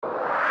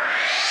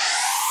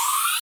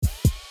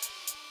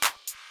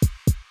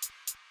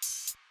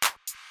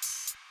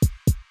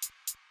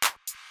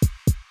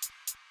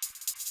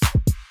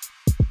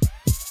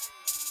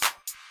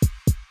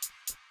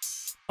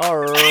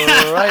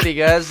Alrighty,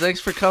 guys. Thanks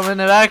for coming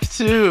back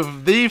to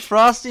the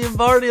Frosty and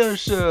Barto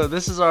show.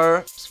 This is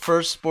our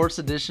first sports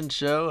edition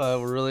show.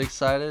 We're really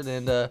excited,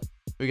 and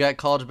we got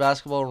college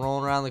basketball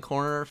rolling around the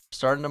corner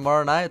starting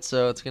tomorrow night.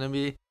 So it's gonna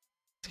be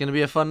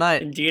a fun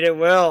night. Indeed, it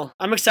will.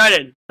 I'm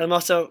excited. I'm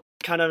also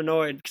kind of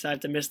annoyed because I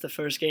have to miss the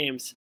first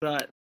games,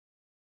 but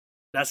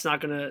that's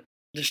not gonna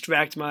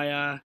distract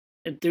my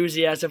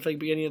enthusiasm for the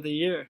beginning of the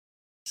year.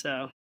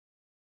 So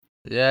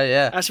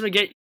Yeah. I just want to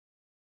get.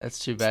 That's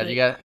too bad. You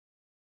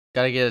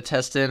gotta get a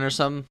test in or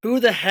something. Who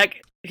the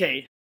heck?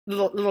 Okay,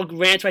 little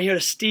rant right here to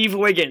Steve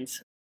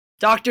Wiggins,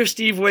 Dr.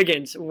 Steve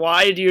Wiggins.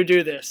 Why do you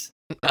do this?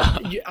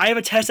 I have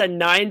a test at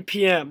 9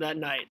 p.m. that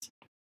night,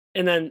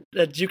 and then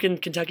the Duke and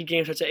Kentucky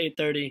game starts at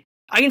 8:30.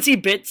 I can see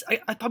bits.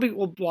 I probably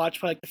will watch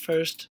for like the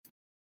first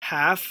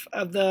half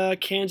of the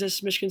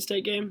Kansas-Michigan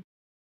State game.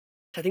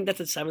 I think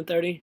that's at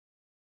 7:30,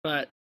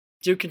 but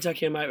Duke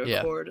Kentucky I might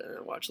record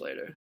and watch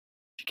later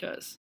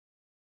because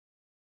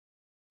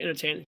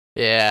entertaining.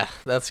 Yeah,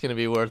 that's gonna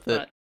be worth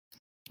it.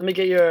 Let me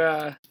get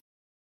your.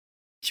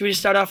 Should we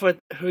start off with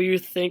who you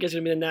think is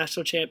gonna be the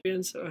national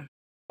champions,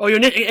 or your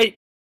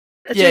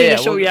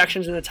initial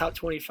reactions in the top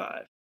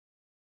 25?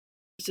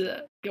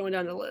 Just going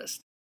down the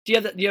list. Do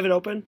you have it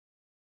open?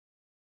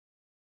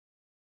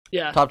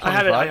 Yeah, top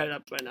 25? I have it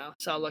up right now,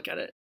 so I'll look at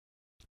it.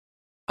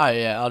 Oh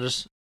yeah, I'll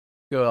just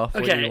go off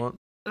what you want.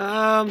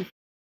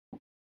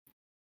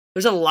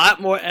 There's a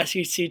lot more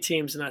SEC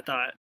teams than I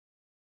thought.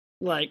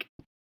 Like,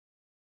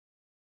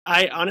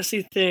 I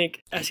honestly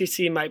think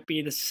SEC might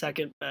be the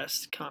second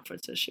best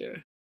conference this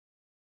year.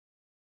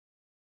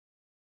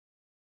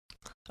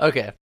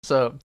 Okay,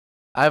 so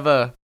I have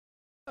a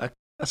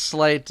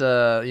slight,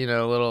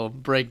 little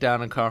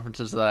breakdown of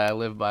conferences that I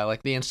live by,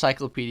 like the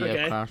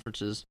encyclopedia of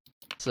conferences.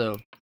 So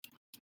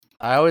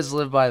I always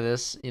live by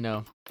this,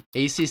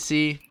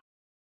 ACC.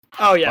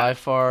 Oh yeah, by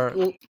far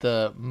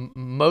the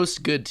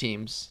most good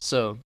teams.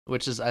 So,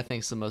 which is I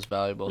think is the most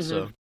valuable. Mm-hmm.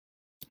 So,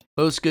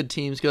 most good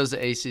teams goes to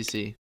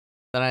ACC.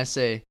 Then I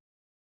say,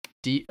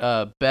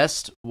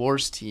 best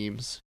worst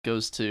teams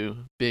goes to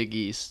Big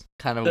East.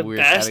 Kind of a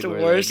weird category. The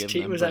best worst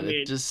team. What does that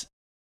mean? Just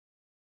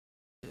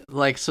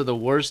so the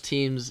worst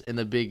teams in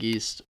the Big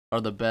East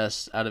are the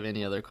best out of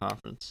any other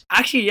conference.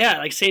 Actually, yeah,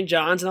 like St.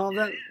 John's and all of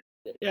that.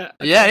 Yeah.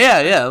 Okay.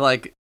 Yeah.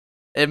 Like,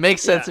 it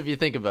makes sense if you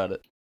think about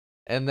it.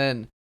 And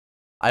then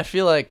I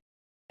feel like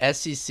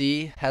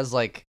SEC has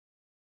like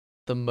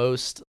the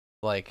most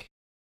like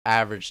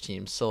average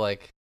teams. So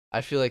like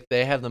I feel like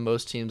they have the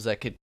most teams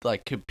that could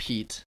like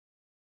compete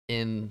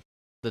in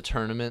the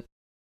tournament.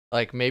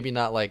 Like maybe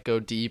not like go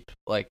deep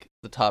like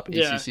the top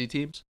ACC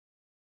teams.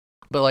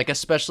 But like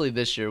especially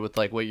this year with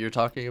like what you're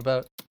talking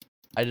about,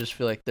 I just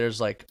feel like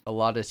there's like a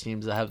lot of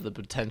teams that have the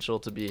potential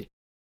to be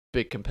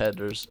big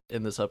competitors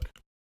in this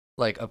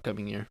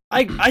upcoming year.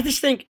 I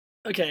just think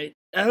I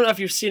don't know if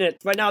you've seen it.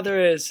 Right now there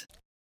is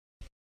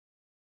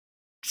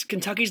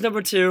Kentucky's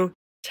number 2,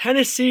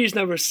 Tennessee's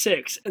number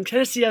 6, and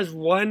Tennessee has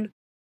one.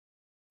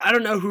 I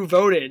don't know who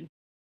voted.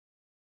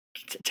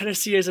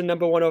 Tennessee is a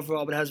number 1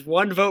 overall, but has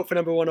one vote for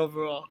number 1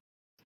 overall.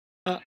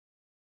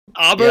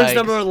 Auburn's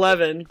number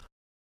 11,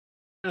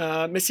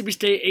 Mississippi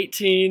State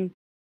 18,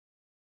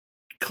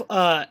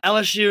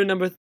 LSU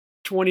number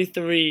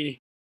 23,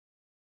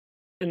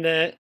 and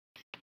that.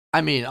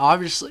 I mean,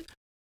 obviously,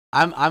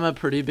 I'm a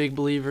pretty big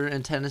believer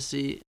in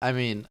Tennessee. I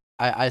mean,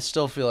 I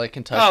still feel like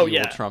Kentucky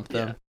will trump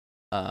them.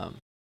 Yeah.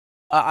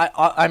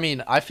 I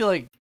mean, I feel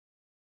like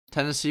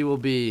Tennessee will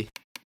be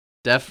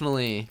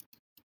definitely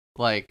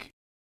like.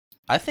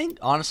 I think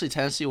honestly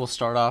Tennessee will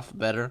start off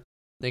better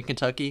than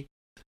Kentucky,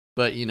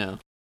 but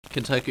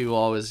Kentucky will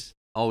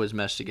always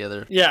mesh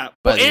together. Yeah,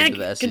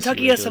 and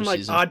Kentucky has some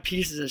like odd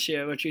pieces this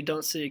year, which you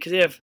don't see because they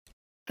have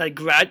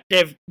they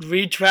have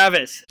Reed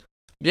Travis.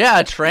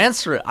 Yeah,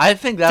 transfer. I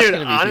think that's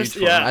gonna be huge for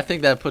them. I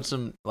think that puts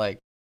them like.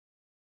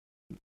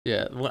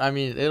 Yeah, I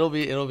mean it'll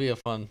be a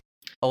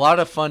lot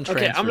of fun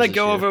transfers. Okay, I'm gonna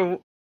go over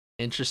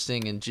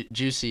interesting and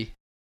juicy.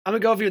 I'm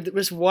gonna go over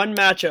this one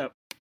matchup.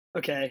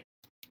 Okay,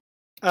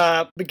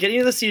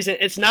 beginning of the season,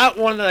 it's not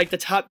one of the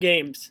top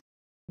games,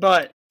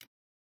 but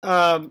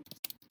I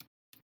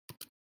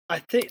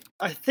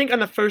think on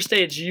the first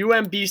day it's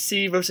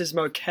UMBC versus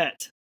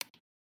Marquette.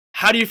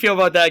 How do you feel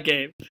about that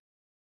game?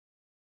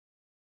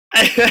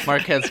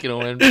 Marquette's gonna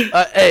win.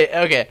 Hey,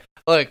 okay.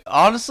 Look,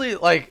 honestly,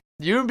 like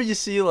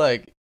UMBC,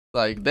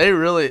 like they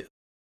really,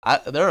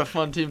 they're a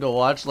fun team to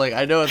watch. Like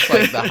I know it's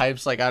like the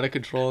hype's like out of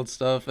control and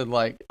stuff, and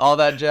like all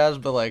that jazz,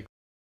 but like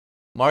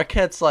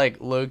Marquette's like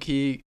low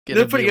key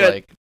gonna be good.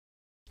 Like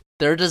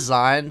they're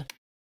designed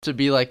to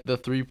be like the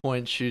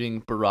 3-point shooting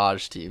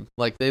barrage team.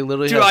 Like they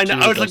literally. Dude, I know.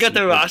 I was looking at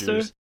their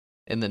roster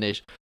in the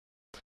nation.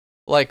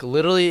 Like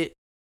literally,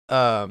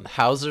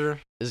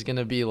 Hauser is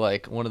gonna be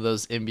like one of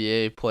those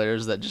NBA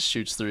players that just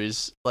shoots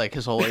threes like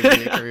his whole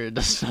NBA career and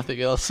does nothing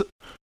else.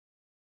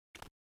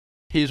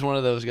 He's one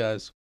of those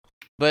guys.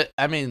 But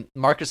I mean,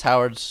 Marcus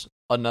Howard's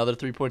another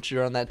 3-point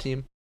shooter on that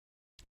team.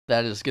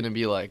 That is gonna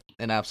be like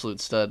an absolute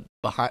stud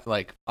behind,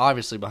 like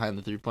obviously behind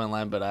the 3-point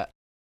line. But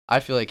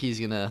I feel like he's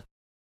gonna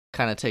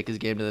kind of take his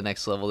game to the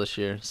next level this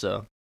year.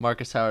 So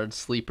Marcus Howard,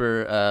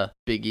 sleeper,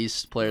 Big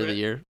East Player of the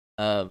Year.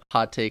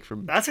 Hot take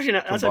from That's actually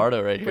not, that's Barto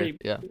a right pretty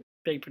here. Yeah.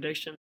 big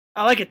prediction.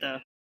 I like it though.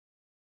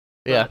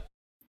 Yeah.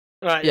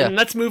 All right, Yeah. and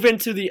let's move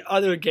into the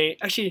other game.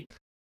 Actually,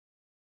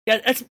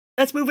 yeah,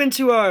 let's move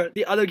into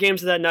the other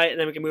games of that night, and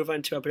then we can move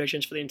on to our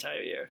predictions for the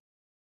entire year.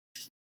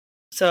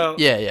 So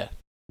Yeah.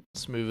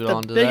 Let's move it the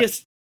on to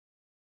biggest.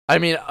 that. I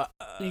mean,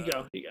 You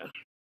go.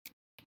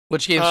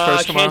 which game's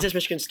first tomorrow? Kansas,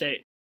 Michigan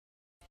State.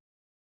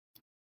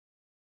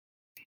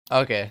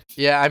 Okay.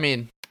 Yeah, I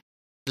mean,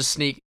 just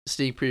sneak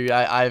preview.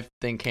 I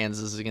think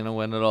Kansas is gonna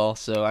win it all.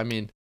 So I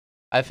mean,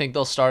 I think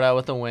they'll start out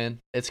with a win.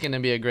 It's gonna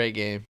be a great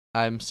game.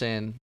 I'm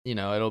saying,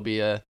 it'll be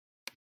a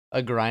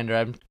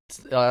grinder.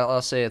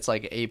 I'll say it's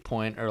like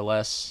 8-point or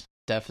less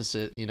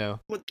deficit.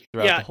 Throughout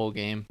the whole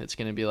game. It's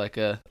gonna be like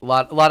a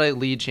lot of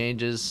lead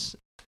changes.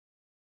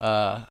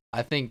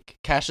 I think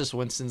Cassius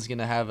Winston's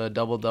gonna have a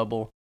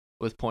double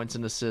with points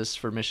and assists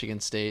for Michigan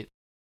State.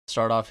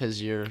 Start off his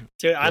year.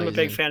 Dude, I'm a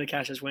big fan of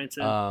Cassius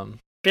Winston.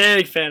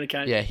 Big fan of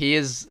Cassius. Yeah, he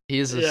is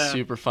a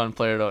super fun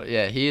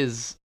player.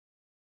 He's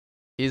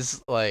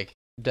like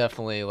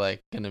definitely like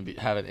gonna be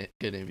having a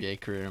good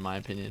NBA career in my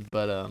opinion.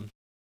 But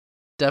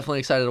definitely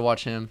excited to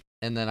watch him.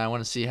 And then I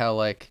want to see how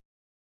like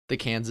the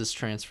Kansas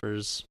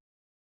transfers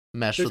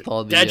mesh with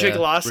all the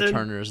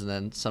returners and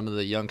then some of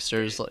the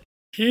youngsters. Like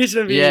he's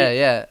gonna be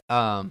and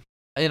of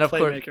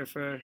playmaker course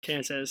for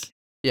Kansas.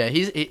 Yeah,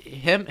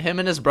 him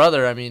and his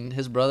brother. I mean,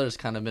 his brother's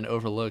kind of been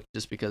overlooked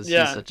just because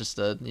he's such a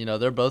stud.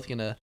 They're both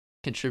gonna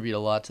contribute a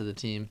lot to the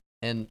team,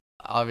 and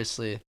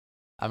obviously,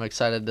 I'm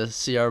excited to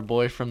see our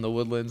boy from the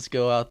Woodlands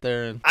go out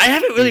there. And I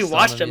haven't really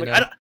watched him.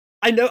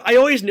 I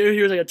always knew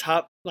he was like a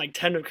top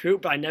 10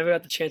 recruit, but I never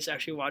got the chance to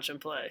actually watch him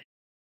play.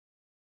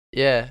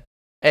 Yeah.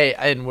 Hey,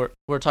 and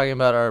we're talking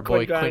about our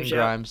boy Quentin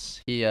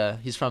Grimes.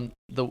 He's from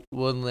the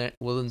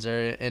Woodlands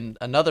area, and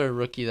another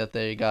rookie that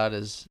they got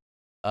is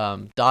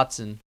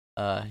Dotson.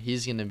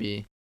 He's gonna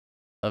be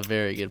a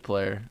very good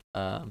player.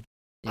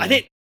 I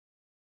think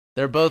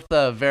they're both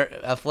very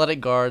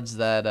athletic guards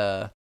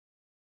that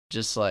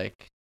just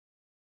like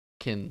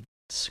can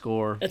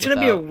score. It's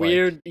gonna be a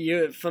weird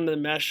year from the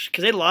mesh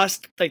because they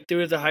lost like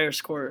 3 of the higher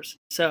scorers.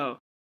 So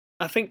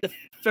I think the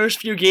first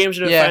few games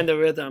are gonna find their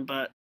rhythm,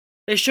 but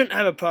they shouldn't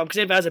have a problem because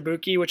they have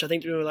Azubuike, which I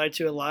think they're gonna rely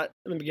to a lot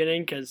in the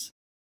beginning because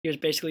he was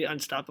basically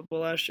unstoppable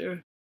last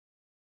year.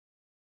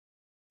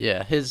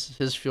 Yeah,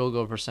 his field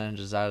goal percentage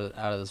is out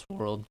of this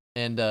world.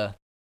 And a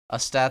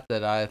stat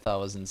that I thought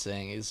was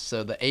insane is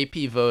so the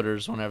AP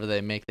voters, whenever they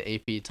make the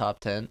AP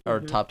top 10 or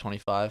top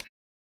 25,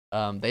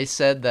 they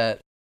said that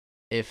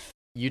if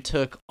you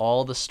took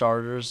all the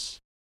starters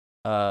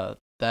that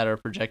are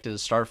projected to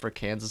start for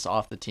Kansas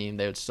off the team,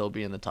 they would still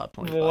be in the top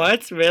 25.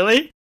 What?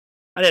 Really?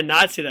 I did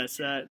not see that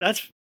stat.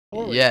 That's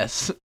horrible.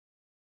 Yes.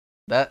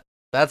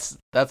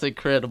 That's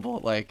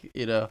incredible. Like,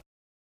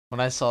 when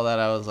I saw that,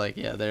 I was like,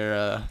 yeah,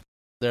 they're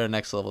a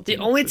next level team.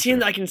 The only team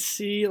that I can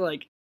see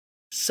like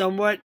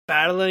somewhat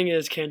battling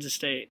is Kansas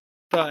State,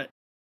 but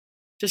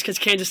just because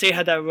Kansas State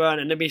had that run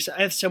and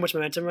I have so much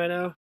momentum right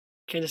now,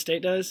 Kansas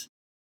State does.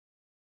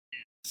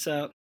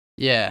 So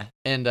yeah,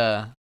 and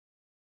I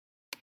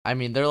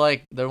mean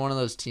they're one of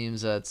those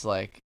teams that's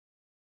like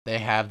they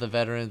have the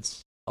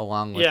veterans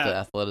along with the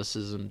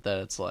athleticism that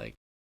it's like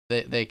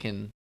they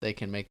can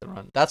make the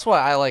run. That's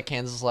why I like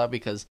Kansas a lot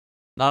because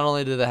not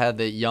only do they have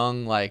the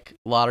young like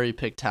lottery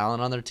pick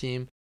talent on their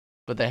team,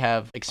 but they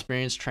have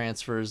experienced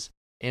transfers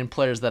and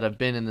players that have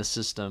been in the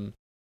system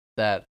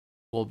that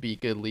will be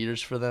good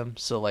leaders for them.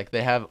 So like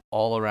they have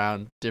all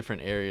around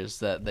different areas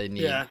that they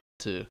need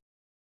to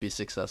be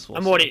successful.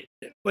 I'm already.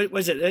 What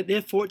was it? They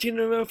have 14 in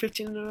a row,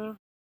 15 in a row.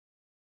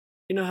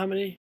 You know how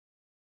many?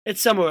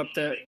 It's somewhere up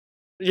there.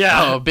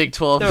 Yeah. Oh, Big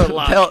 12. They're a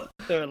lot.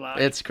 They're a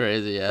lot. It's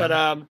crazy, yeah. But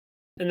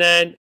and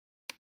then.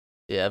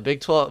 Yeah,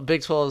 Big 12.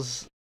 Big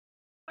 12's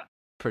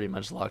pretty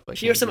much locked by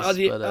Kansas. Here's some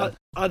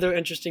other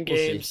interesting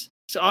games.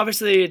 So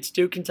obviously it's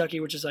Duke, Kentucky,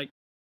 which is like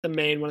the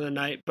main one of the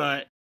night.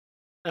 But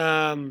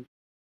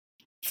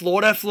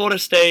Florida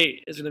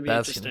State is going to be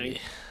interesting.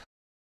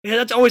 Yeah,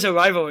 that's always a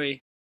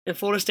rivalry, and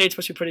Florida State's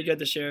supposed to be pretty good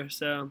this year.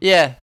 So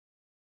yeah.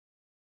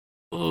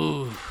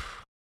 Ooh.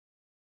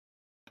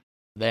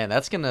 Man,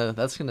 that's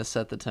gonna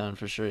set the tone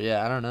for sure.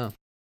 Yeah, I don't know.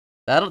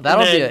 That'll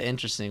be an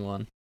interesting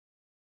one.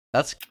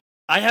 I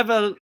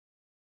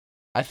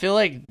feel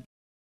like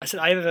I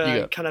said I have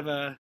a kind of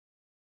a.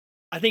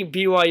 I think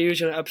BYU is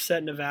going to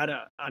upset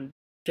Nevada on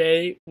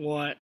day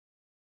 1.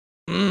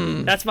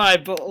 That's my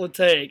bold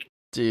take.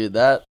 Dude,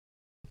 I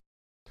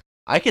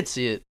could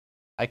see it.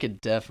 I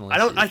could definitely.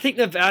 I think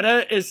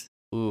Nevada is.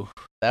 Ooh,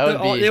 that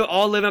would be. They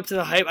all live up to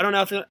the hype. I don't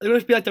know if they're going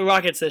to be like the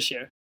Rockets this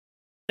year.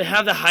 They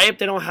have the hype.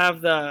 They don't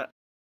have like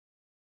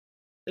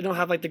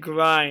the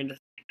grind.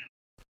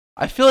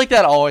 I feel like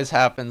that always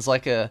happens.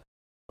 Like a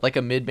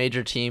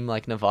mid-major team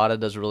like Nevada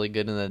does really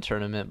good in the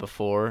tournament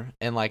before,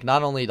 and like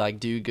not only like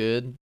do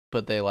good,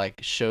 but they like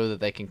show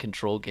that they can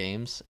control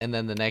games, and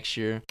then the next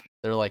year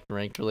they're like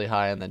ranked really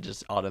high and then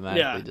just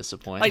automatically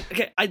disappoint. Like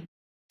okay,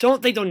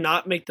 don't think they'll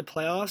not make the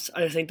playoffs.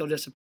 I just think they'll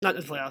just not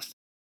the playoffs.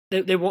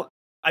 They won't.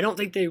 I don't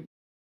think they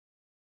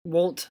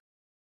won't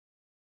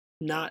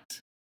not.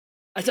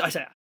 I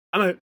say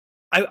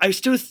I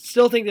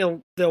still think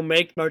they'll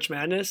make March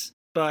Madness,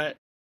 but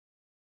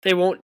they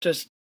won't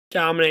just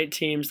dominate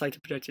teams like they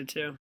predicted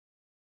to.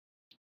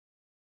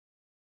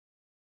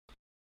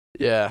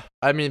 Yeah,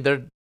 I mean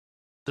they're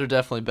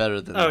definitely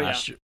better than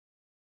last year.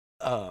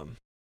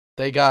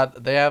 They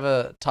have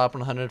a top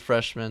 100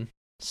 freshman,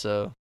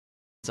 so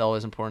it's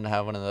always important to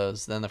have one of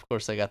those. Then of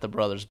course they got the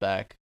brothers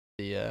back,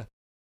 the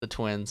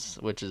twins,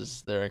 which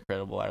is they're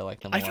incredible. I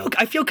like them.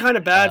 I feel kind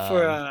of bad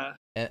for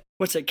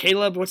what's it?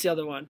 Caleb. What's the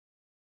other one?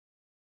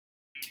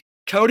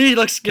 Cody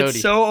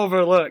gets so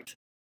overlooked.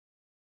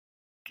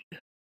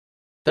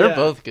 They're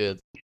both good.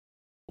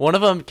 One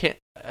of them can't.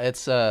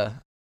 It's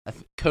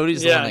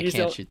Cody's the one that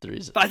can't shoot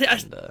threes. But I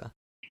think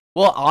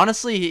well,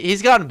 honestly,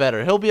 he's gotten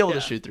better. He'll be able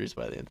to shoot threes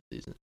by the end of the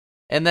season.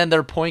 And then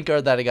their point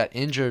guard that got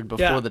injured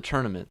before the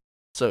tournament,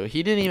 so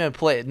he didn't even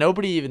play.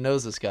 Nobody even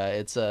knows this guy.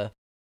 It's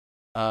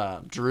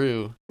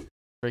Drew.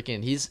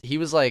 Freaking, he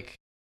was like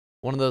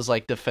one of those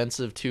like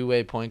defensive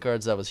two-way point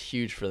guards that was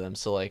huge for them.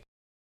 So like,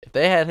 if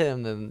they had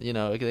him, then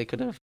they could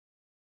have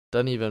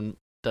done even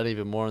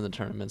more in the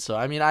tournament. So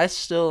I mean, I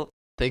still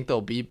think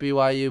they'll beat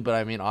BYU, but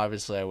I mean,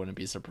 obviously, I wouldn't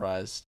be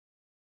surprised,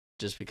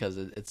 just because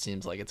it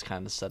seems like it's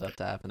kind of set up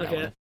to happen that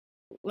way.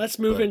 Let's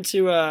move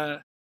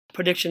into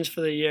predictions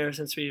for the year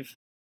since we've.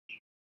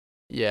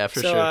 Yeah, for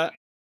sure.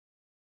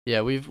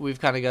 Yeah, we've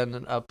kind of gotten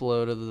an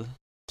upload of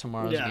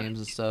tomorrow's games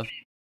and stuff.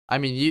 I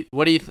mean,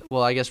 what do you?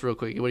 Well, I guess real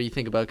quick, what do you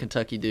think about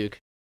Kentucky Duke?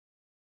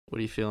 What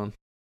are you feeling?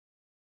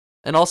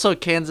 And also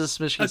Kansas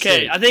Michigan State.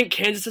 Okay, I think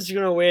Kansas is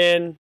gonna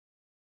win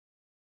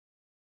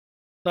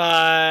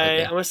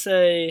by I'm gonna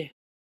say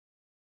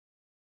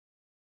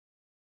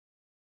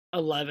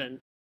 11.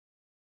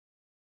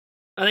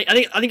 I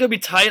think it'll be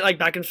tight, like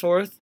back and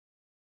forth,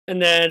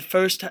 and then end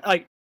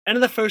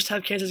of the first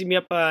half, Kansas is gonna be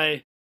up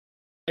by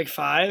like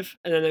 5,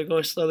 and then they're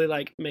going to slowly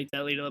like make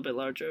that lead a little bit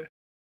larger.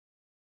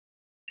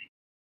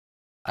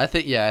 I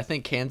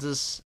think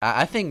Kansas.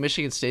 I think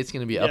Michigan State's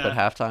gonna be up at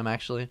halftime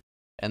actually,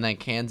 and then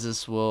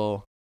Kansas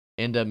will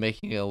end up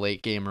making a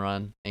late game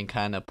run and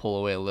kind of pull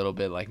away a little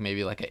bit, like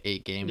maybe like an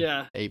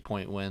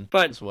 8-point win.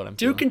 But is what I'm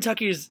Duke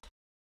Kentucky's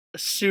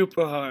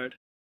super hard.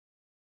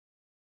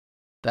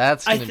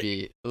 That's gonna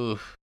be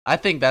oof. I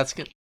think that's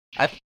gonna.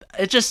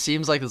 It just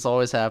seems like this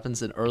always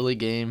happens. An early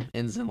game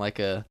ends in like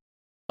a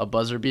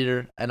buzzer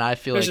beater, and I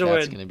feel like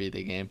that's gonna be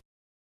the game.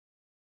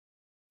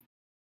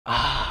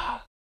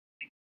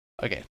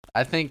 Okay,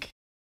 I think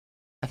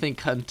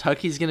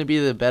Kentucky's gonna be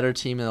the better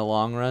team in the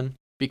long run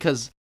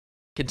because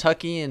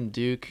Kentucky and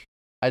Duke,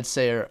 I'd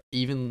say, are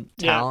even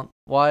talent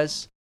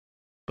wise,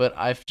 but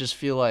I just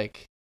feel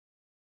like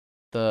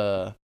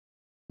the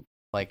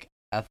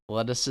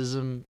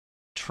athleticism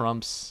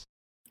trumps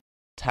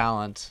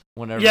talent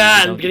whenever you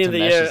don't get to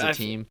mesh as a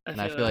team,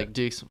 and I feel like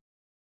Duke's.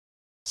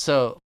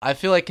 So I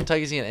feel like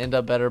Kentucky's gonna end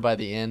up better by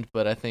the end,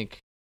 but I think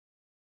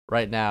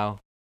right now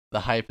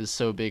the hype is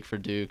so big for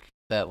Duke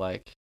that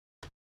like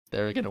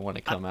they're gonna want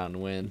to come out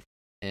and win,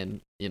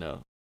 and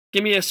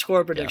give me a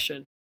score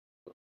prediction.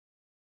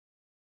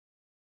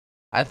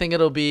 I think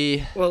it'll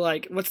be. Well,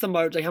 like, what's the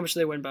margin? Like, how much do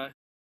they win by?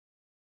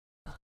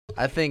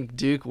 I think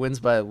Duke wins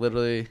by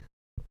literally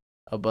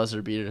a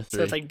buzzer beater 3.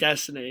 So it's like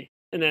destiny,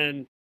 and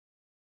then.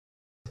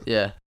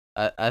 Yeah,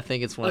 I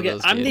think it's one of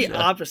those. Okay, I'm the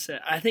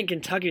opposite. I think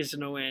Kentucky's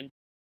gonna win,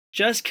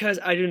 just because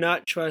I do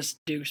not trust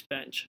Duke's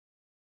bench.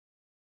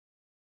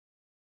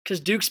 Because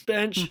Duke's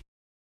bench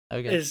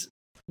is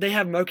they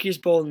have Marquise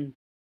Bolden,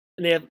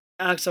 and they have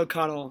Alex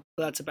O'Connell.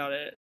 But that's about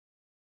it.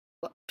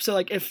 So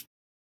like if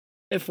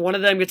one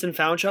of them gets in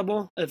foul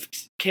trouble, if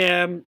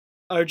Cam,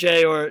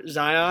 RJ, or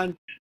Zion.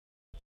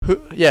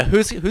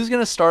 Who's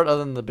gonna start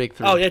other than the big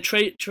 3? Oh yeah,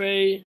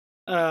 Trey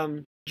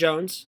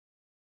Jones.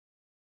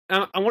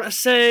 I want to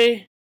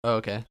say. Oh,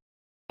 okay.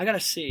 I gotta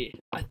see.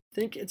 I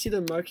think it's either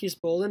Marquise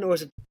Bolden or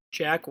is it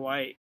Jack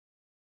White.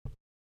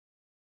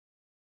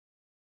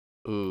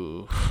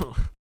 Ooh.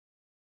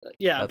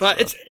 Yeah,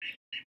 but rough.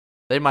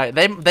 They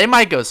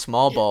might go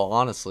small ball.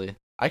 Honestly,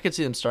 I could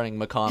see them starting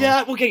McConnell.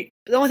 Yeah. Okay.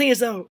 The only thing is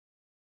though,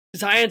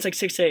 Zion's like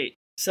 6'8",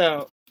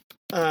 so.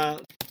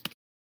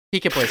 He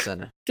can play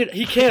center. Dude,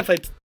 he can't play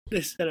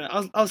this center.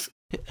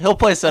 He'll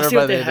play center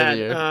by the end of the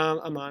year.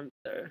 I'm on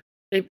there.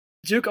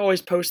 Duke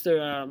always posts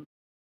their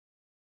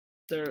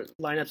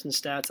lineups and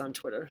stats on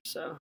Twitter,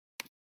 so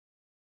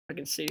I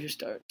can see who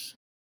starts.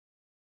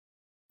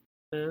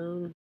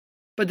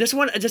 But this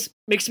one, it just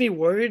makes me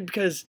worried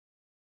because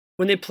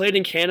when they played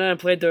in Canada and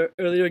played their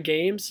earlier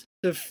games,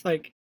 the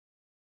like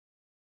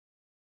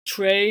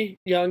Trey,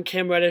 Young,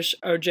 Cam Reddish,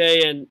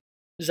 RJ, and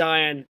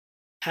Zion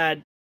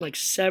had like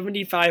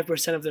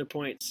 75% of their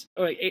points,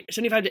 or like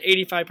 75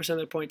 to 85% of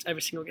their points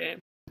every single game.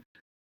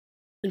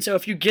 And so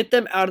if you get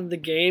them out of the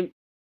game,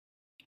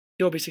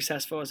 you'll be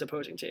successful as an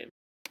opposing team.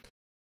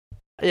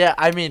 Yeah,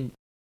 I mean,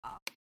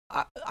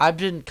 I've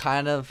been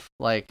kind of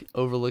like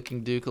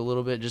overlooking Duke a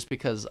little bit just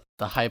because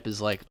the hype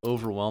is like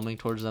overwhelming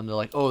towards them. They're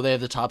like, oh, they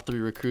have the top 3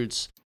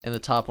 recruits in the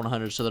top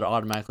 100, so they're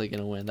automatically going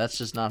to win. That's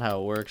just not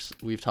how it works.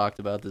 We've talked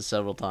about this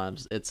several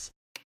times. It's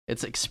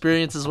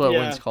experience is what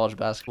wins college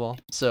basketball.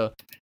 So,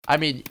 I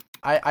mean,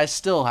 I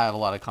still have a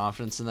lot of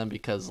confidence in them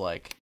because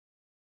like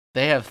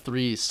they have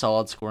 3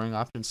 solid scoring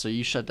options. So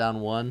you shut down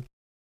one,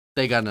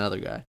 they got another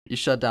guy. You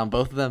shut down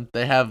both of them,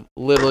 they have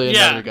literally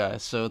another guy.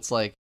 So it's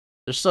like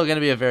they're still going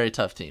to be a very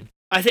tough team.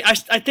 I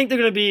think they're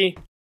going to be.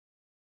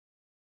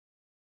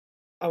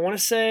 I want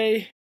to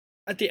say,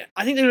 I think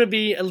they're going to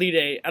be Elite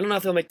Eight. I don't know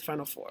if they'll make the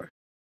Final Four.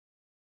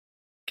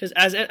 Because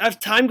as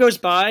time goes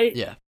by,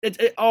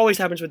 it always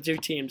happens with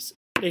Duke teams.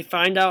 They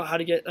find out how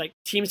to get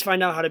teams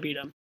find out how to beat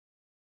them,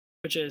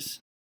 which is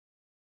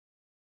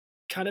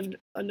kind of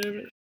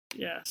unnerving.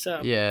 Yeah.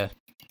 So. Yeah,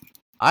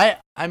 I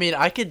mean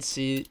I could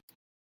see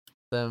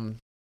them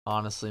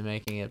honestly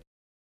making it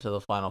to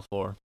the Final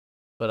Four,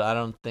 but I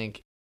don't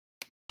think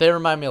they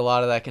remind me a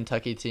lot of that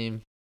Kentucky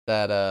team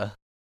that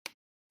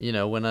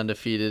went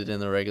undefeated in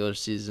the regular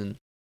season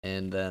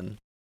and then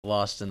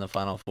lost in the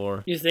Final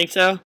Four. You think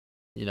so?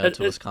 To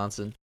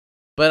Wisconsin.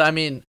 But I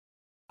mean,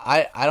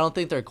 I don't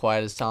think they're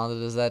quite as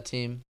talented as that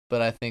team,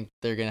 but I think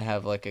they're gonna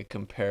have like a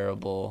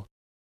comparable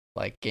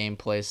like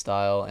gameplay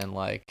style and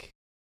like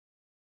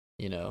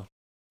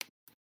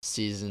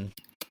season.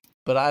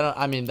 But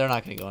I mean they're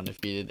not gonna go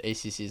undefeated.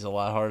 ACC is a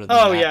lot harder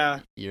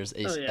than year's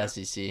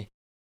SEC.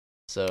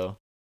 So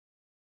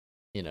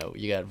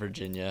you got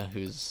Virginia,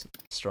 who's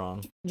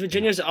strong.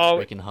 Virginia's all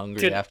freaking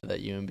hungry after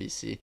that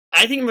UMBC.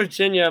 I think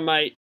Virginia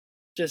might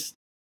just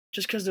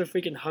because they're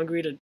freaking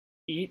hungry to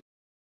eat.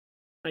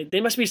 Like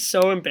they must be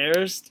so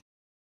embarrassed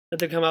that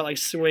they come out like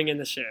swinging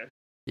this year.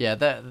 Yeah,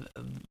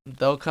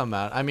 they'll come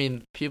out. I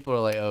mean, people are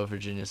like, "Oh,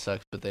 Virginia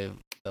sucks," but they'll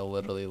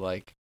literally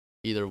like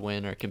either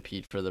win or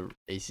compete for the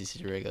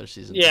ACC regular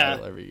season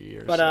title every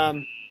year. But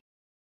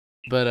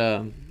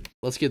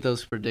let's get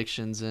those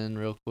predictions in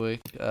real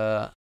quick.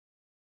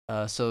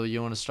 So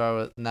you want to start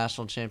with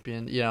national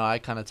champion? I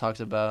kind of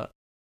talked about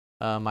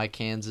my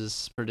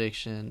Kansas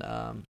prediction.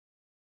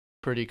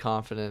 Pretty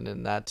confident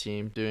in that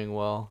team doing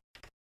well,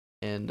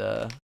 and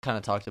kind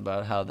of talked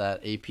about how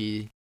that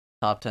AP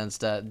top 10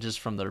 stat just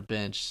from their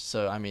bench.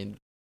 So I mean,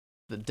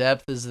 the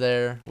depth is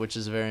there, which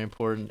is very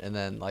important, and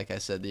then like I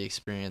said, the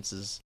experience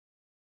is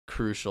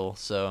crucial.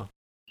 So,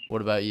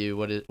 what about you?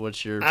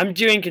 What's your? I'm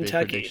doing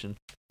Kentucky. Prediction?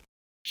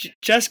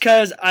 Just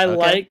because I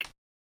like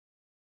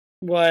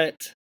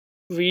what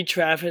Reed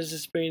Travis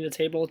is bringing to the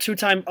table.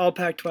 2-time All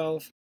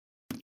Pac-12.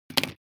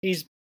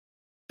 He's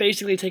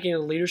basically taking a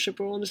leadership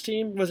role in this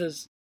team with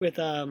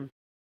a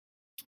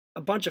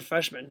bunch of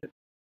freshmen.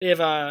 They have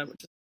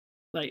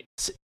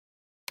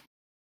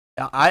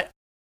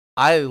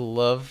I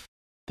love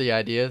the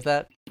idea of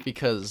that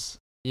because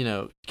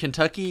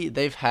Kentucky,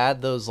 they've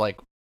had those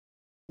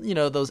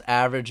those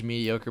average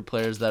mediocre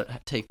players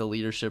that take the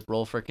leadership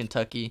role for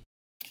Kentucky,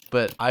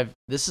 but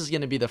this is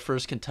going to be the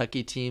first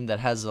Kentucky team that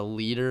has a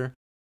leader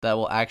that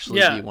will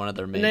actually be one of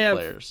their main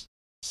players.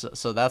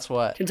 So that's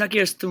what Kentucky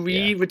has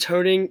 3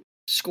 returning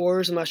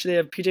scorers. I'm not sure they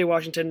have PJ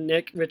Washington,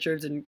 Nick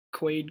Richards, and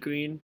Quade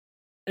Green,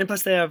 and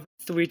plus they have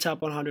 3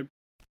 top 100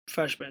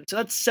 freshmen. So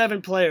that's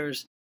 7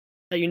 players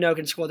that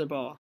can score the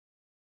ball.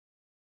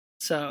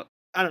 So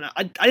I don't know.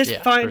 I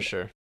just find for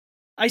sure.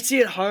 I see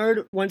it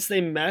hard once they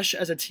mesh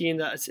as a team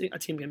that a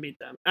team can beat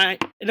them.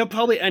 It'll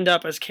probably end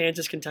up as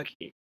Kansas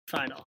Kentucky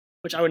final,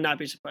 which I would not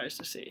be surprised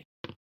to see.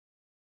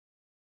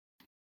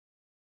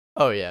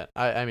 Oh yeah,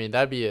 I mean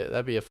that'd be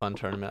a fun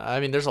tournament. I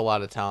mean, there's a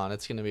lot of talent.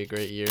 It's gonna be a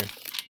great year.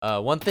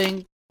 One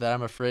thing that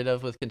I'm afraid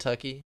of with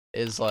Kentucky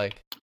is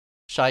like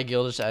Shai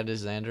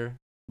Gilgeous-Alexander.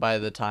 By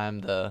the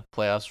time the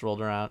playoffs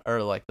rolled around,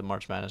 or like the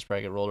March Madness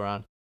bracket rolled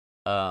around,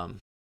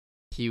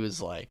 he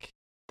was like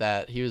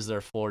that. He was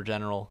their floor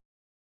general.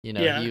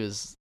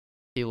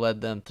 He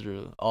led them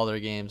through all their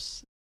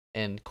games,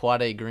 and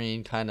Quade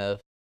Green kind of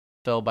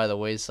fell by the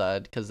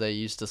wayside because they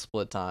used to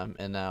split time,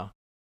 and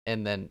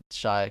then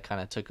Shai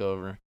kind of took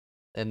over,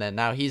 and then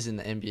now he's in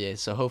the NBA.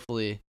 So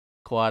hopefully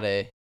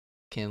Quade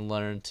can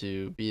learn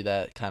to be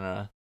that kind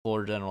of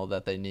floor general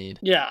that they need.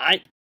 Yeah,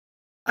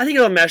 I think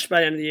it'll mesh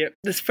by the end of the year.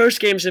 This first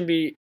game's gonna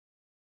be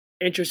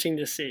interesting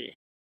to see.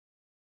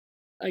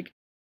 I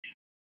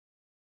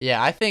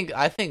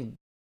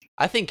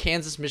think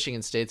Kansas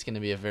Michigan State's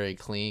gonna be a very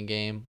clean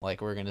game.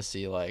 Like we're gonna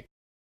see like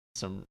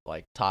some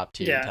like top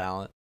tier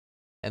talent,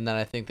 and then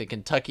I think the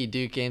Kentucky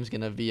Duke game's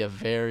gonna be a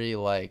very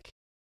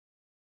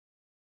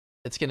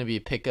it's gonna be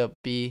pickup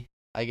B,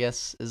 I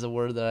guess is a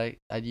word that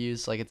I'd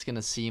use. Like it's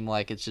gonna seem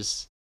like it's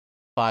just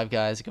 5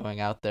 guys going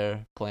out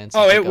there playing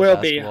some it will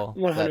be basketball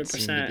 100%. that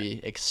seem to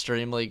be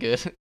extremely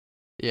good.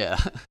 Yeah.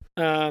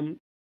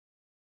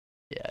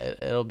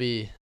 It'll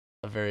be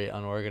a very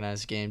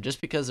unorganized game just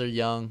because they're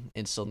young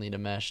and still need to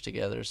mesh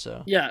together.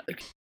 So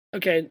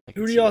okay.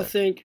 Who do y'all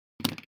think?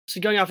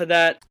 So going off of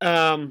that,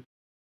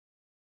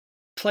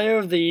 player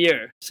of the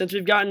year. Since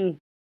we've gotten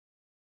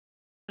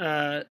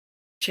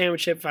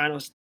championship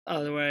finals out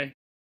of the way,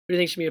 who do you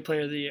think should be a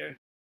player of the year?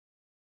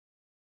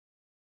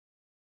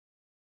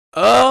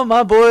 Oh,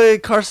 my boy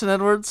Carson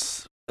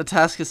Edwards,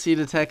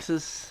 Atascocita,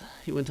 Texas.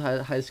 He went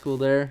to high school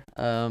there.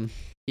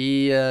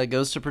 He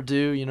goes to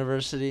Purdue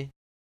University.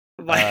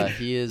 Why?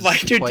 He Why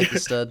is you do? quite the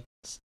stud.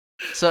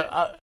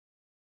 So,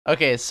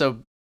 okay, so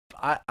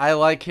I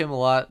like him a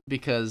lot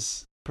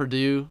because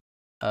Purdue,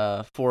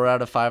 4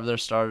 out of 5 of their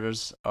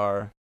starters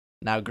are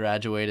now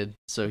graduated.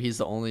 So he's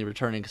the only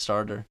returning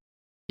starter.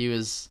 He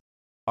was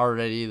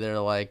already their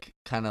like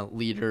kind of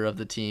leader of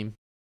the team.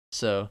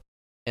 So,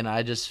 and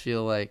I just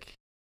feel like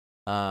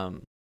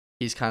um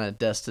he's kind of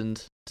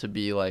destined to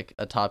be like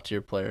a top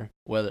tier player.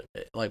 Whether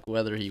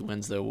he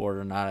wins the award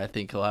or not, I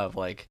think he'll have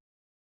like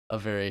a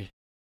very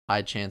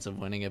high chance of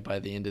winning it by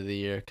the end of the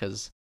year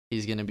because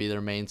he's going to be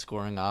their main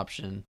scoring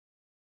option.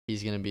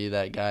 He's going to be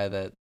that guy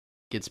that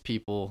gets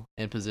people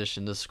in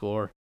position to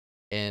score.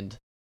 And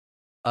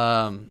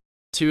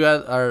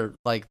are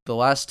like the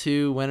last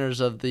 2 winners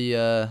of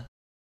the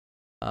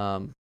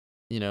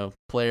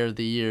player of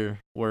the year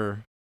were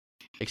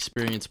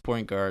experienced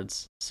point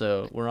guards.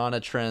 So we're on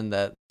a trend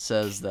that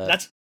says that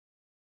That's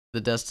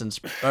the distance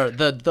or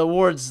the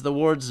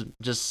awards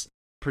just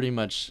pretty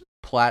much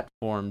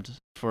platformed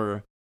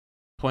for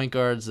point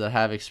guards that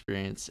have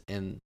experience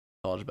in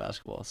college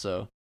basketball.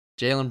 So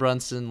Jalen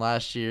Brunson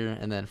last year,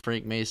 and then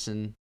Frank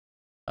Mason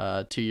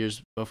 2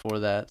 years before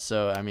that.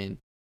 So I mean,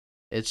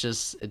 it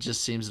just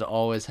seems to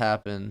always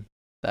happen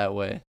that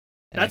way.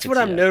 And I that's could what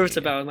see I'm it nervous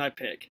happening again. about with my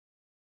pick.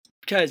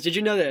 Because did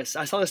you know this?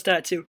 I saw the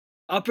stat too.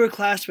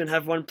 Upperclassmen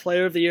have won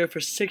Player of the Year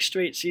for 6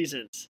 straight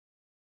seasons.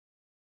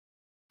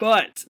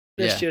 But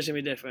this Yeah. year's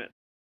gonna be different.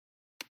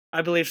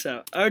 I believe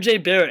so. R.J.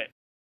 Barrett,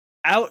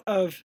 out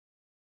of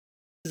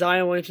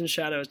Zion Williamson's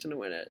shadow, is gonna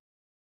win it.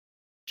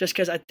 Just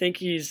because I think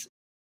he's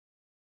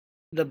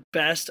the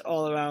best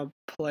all-around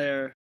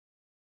player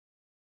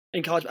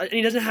in college, and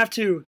he doesn't have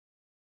to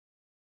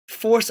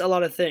force a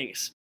lot of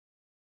things.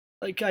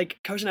 Like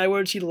Carson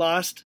Edwards, he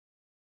lost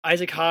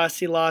Isaac Haas,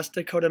 he lost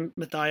Dakota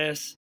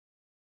Mathias,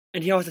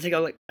 and he has to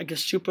take a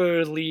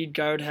super lead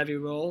guard heavy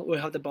role. Will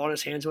have the ball in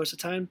his hands most of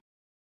the time.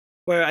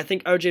 Where I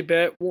think RJ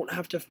Barrett won't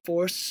have to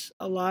force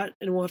a lot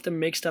and won't have to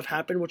make stuff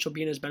happen, which will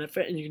be in his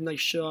benefit, and you can like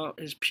show out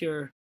his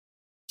pure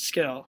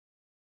skill.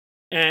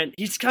 And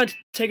he's kind of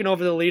taken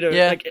over the leader.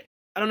 Yeah. Like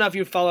I don't know if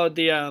you followed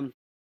the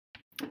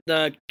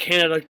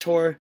Canada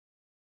tour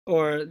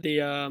or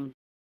the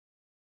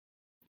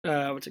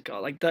what's it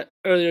called, like the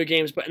earlier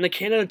games, but in the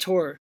Canada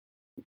tour,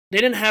 they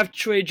didn't have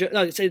they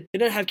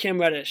didn't have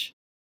Cam Reddish,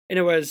 and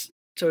it was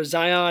so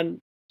Zion,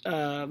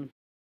 um,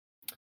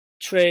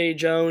 Trey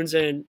Jones,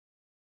 and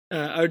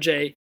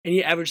RJ, and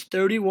he averaged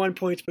 31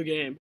 points per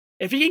game.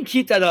 If he can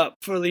keep that up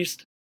for at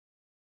least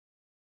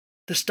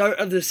the start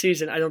of the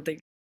season, I don't think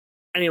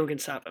anyone can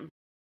stop him.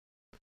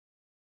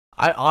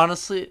 I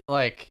honestly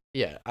I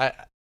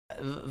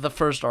the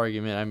first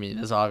argument I mean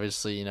is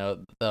obviously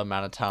the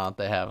amount of talent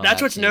they have on That's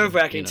that what's team, nerve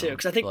wracking too,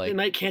 because I think they like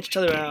might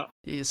cancel each other out.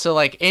 so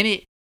like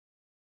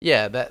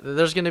that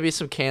there's gonna be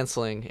some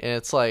canceling, and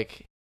it's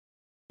like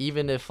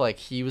even if like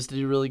he was to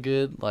do really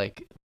good,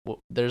 like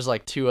there's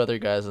like 2 other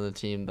guys on the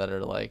team that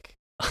are like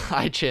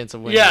high chance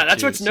of winning. Yeah,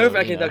 that's too, what's nerve so,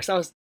 wracking though,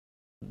 because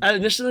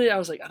initially I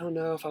was like, I don't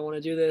know if I want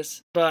to do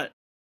this, but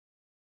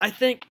I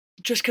think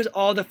just because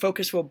all the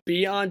focus will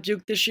be on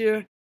Duke this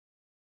year,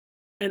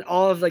 and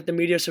all of like the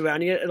media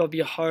surrounding it, it'll be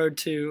hard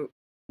to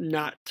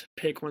not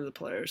pick one of the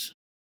players.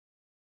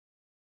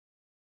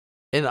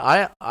 And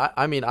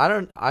I mean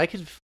I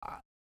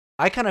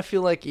kind of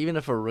feel like even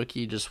if a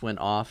rookie just went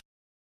off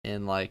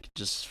and like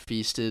just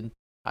feasted,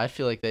 I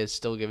feel like they'd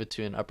still give it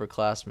to an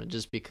upperclassman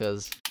just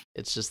because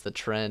it's just the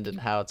trend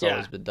and how it's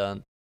always been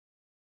done.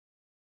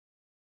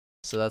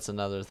 So that's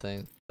another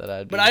thing that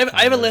I'd be. But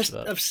I have a list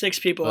about. of 6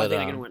 people I But,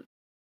 think I can win.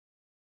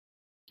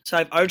 So I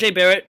have R.J.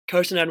 Barrett,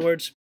 Carson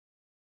Edwards,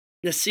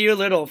 Nasir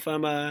Little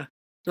from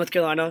North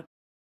Carolina,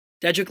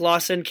 Dedrick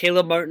Lawson,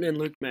 Caleb Martin, and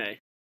Luke May.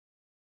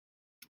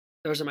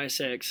 Those are my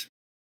 6.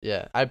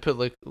 Yeah, I put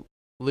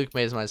Luke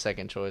May as my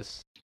second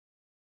choice.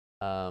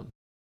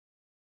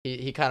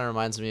 He kind of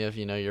reminds me of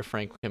your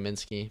Frank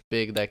Kaminsky,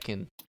 big that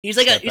can. He's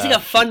like a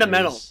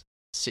fundamental.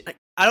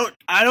 I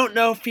don't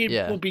know if he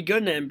Yeah. will be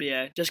good in the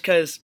NBA just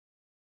because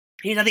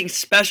he's nothing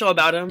special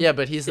about him. Yeah,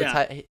 but he's the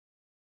type.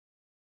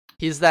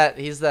 He's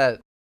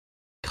that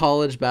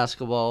college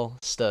basketball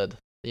stud.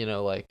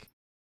 Like.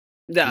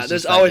 Yeah,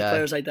 there's always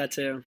players like that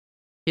too.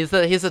 He's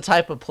the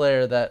type of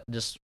player that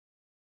just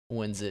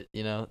wins it.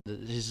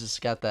 He's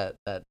just got that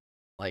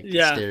like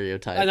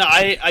stereotype. I know.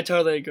 I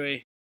totally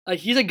agree. Like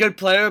he's a good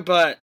player,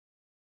 but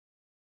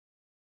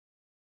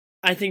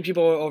I think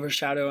people will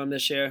overshadow him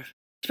this year,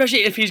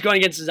 especially if he's going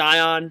against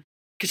Zion,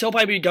 because he'll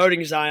probably be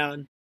guarding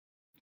Zion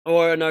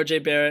or an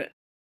RJ Barrett,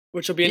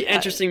 which will be an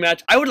interesting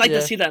match. I would like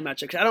to see that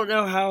matchup because I don't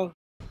know how.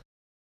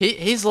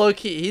 He's low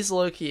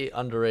key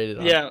underrated.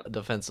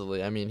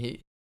 Defensively. I mean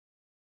he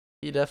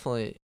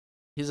definitely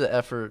he's an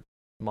effort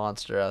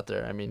monster out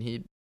there. I mean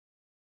he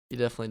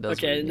definitely does.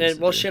 Okay, and then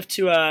we'll shift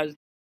to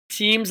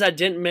teams that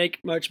didn't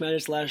make March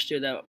Madness last year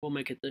that will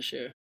make it this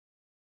year.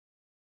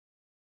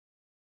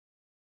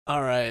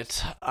 All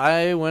right,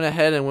 I went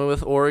ahead and went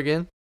with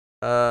Oregon.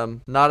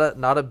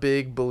 Not a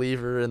big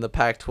believer in the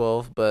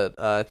Pac-12, but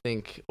I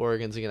think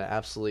Oregon's gonna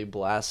absolutely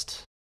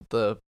blast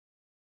the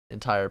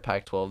entire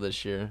Pac-12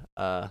 this year.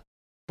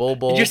 Bol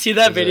Did you see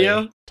that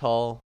video?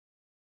 Tall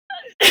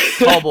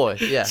boy.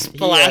 Yeah,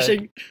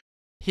 splashing.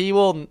 He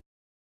will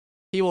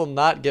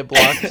not get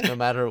blocked no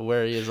matter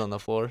where he is on the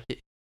floor.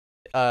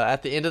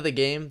 At the end of the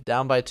game,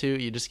 down by 2,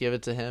 you just give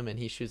it to him and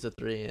he shoots a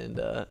 3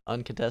 and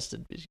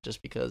uncontested,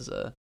 just because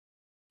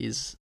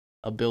he's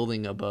a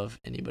building above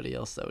anybody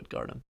else that would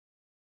guard him.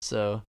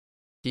 So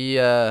he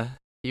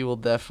will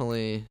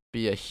definitely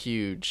be a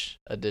huge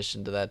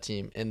addition to that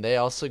team. And they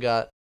also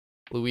got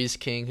Louise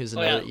King, who's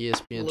another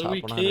ESPN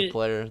Top 100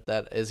 player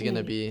that is going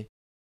to be,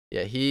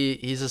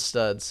 he's a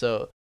stud.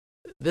 So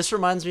this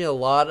reminds me a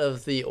lot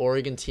of the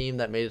Oregon team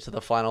that made it to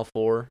the Final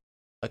Four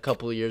a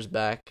couple of years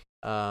back.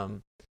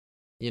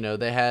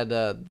 They had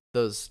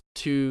those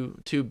two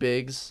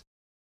bigs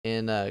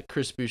in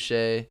Chris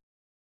Boucher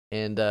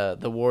and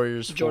the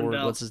Warriors Jordan forward.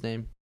 Bell. What's his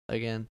name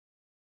again?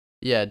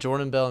 Yeah,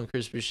 Jordan Bell and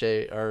Chris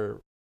Boucher are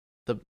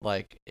the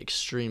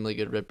extremely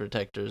good rim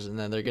protectors, and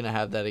then they're gonna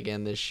have that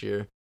again this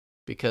year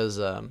because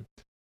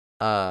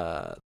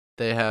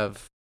they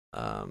have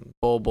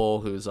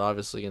Bol, who's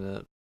obviously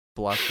gonna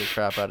block the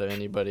crap out of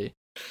anybody,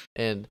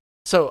 and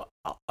so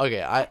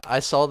okay, I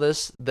saw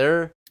this.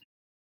 They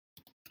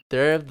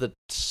have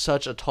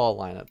such a tall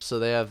lineup, so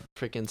they have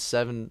freaking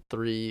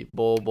 7'3"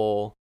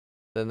 Bol,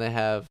 then they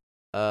have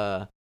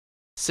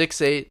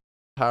 6'8"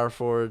 power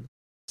forward,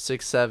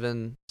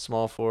 6'7"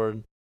 small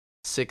forward,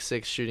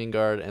 6'6" shooting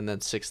guard, and then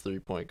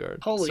 6'3" point guard.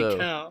 Holy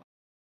cow!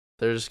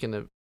 They're just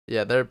gonna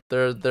they're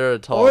a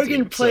tall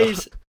Oregon team,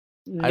 plays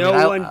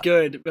one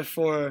good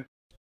before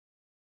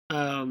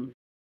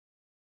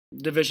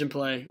division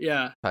play.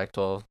 Yeah,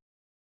 Pac-12.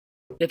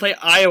 They play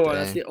Iowa. Dang.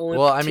 That's the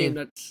only team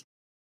that's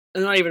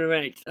not even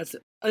ranked.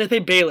 They play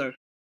Baylor,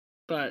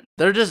 but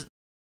they're just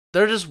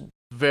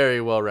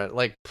very well ranked.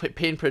 Like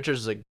Peyton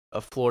Pritchard's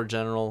a floor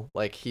general.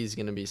 Like he's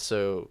gonna be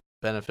so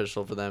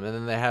beneficial for them. And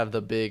then they have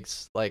the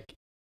bigs, like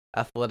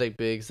athletic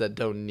bigs that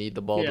don't need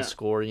the ball to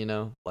score.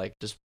 Like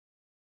just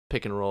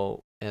pick and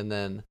roll. And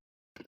then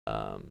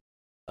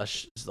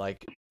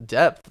like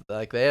depth.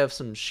 Like they have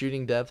some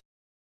shooting depth.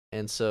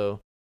 And so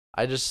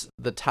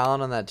the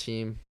talent on that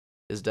team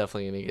is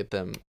definitely gonna get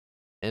them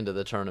into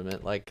the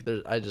tournament. Like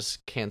I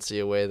just can't see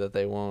a way that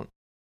they won't.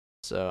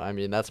 So I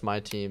mean that's my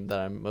team that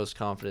I'm most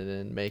confident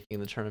in making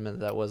the tournament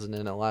that wasn't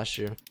in it last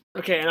year.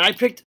 Okay, and I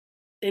picked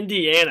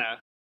Indiana,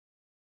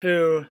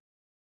 who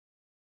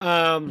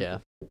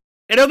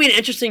it'll be an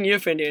interesting year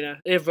for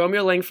Indiana. They have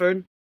Romeo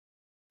Langford,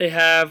 they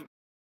have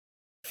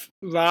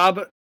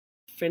Rob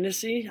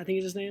Finney, I think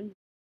is his name.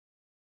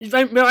 It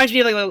reminds me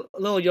of like a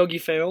little Yogi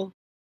Ferrell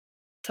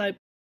type.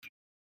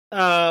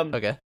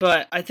 Okay.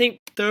 But I think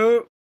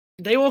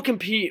they will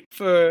compete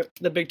for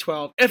the Big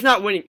 12, if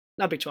not winning,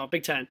 not Big 12,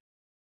 Big 10.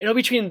 It'll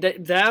be between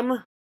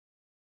them.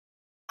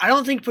 I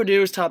don't think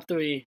Purdue is top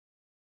 3,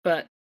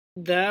 but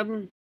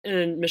them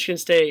and Michigan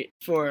State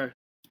for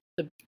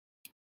the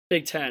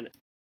Big 10.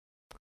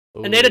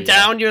 Ooh, and they had a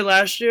down year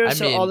last year,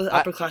 all the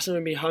upperclassmen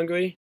would be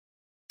hungry.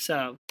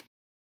 So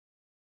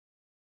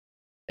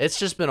it's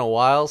just been a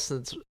while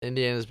since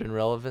Indiana's been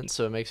relevant,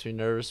 so it makes me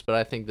nervous. But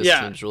I think this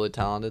team's really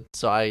talented,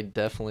 so I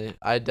definitely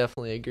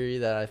agree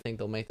that I think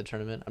they'll make the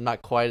tournament. I'm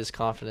not quite as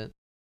confident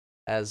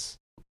as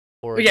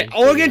Oregon.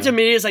 Oregon to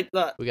me is like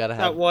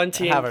that one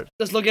team.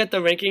 Just looking at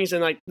the rankings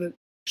and like the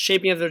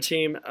shaping of their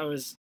team,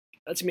 that's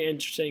gonna be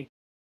interesting.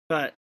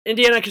 But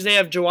Indiana, because they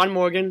have Jawan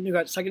Morgan, who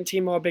got second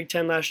team All Big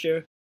 10 last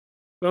year,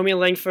 Romeo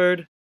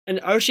Langford,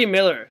 and Archie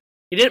Miller.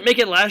 He didn't make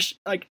it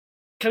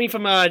coming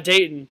from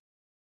Dayton.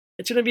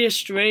 It's gonna be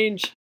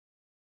strange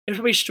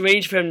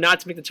for him not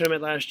to make the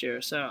tournament last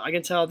year. So I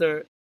can tell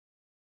they're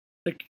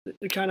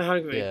kind of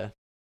hungry. Yeah.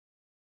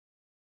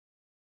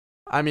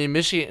 I mean,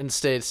 Michigan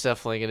State's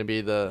definitely going to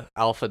be the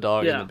alpha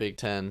dog in the Big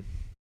Ten.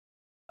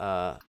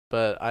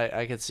 But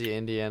I could see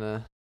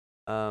Indiana.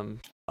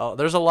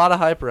 There's a lot of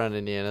hype around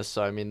Indiana,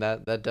 so I mean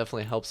that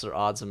definitely helps their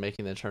odds of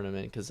making the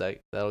tournament because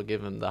that'll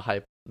give them the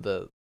hype,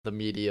 the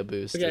media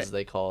boost as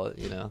they call it.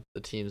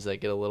 The teams that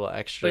get a little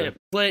extra.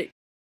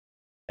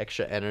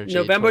 Extra energy.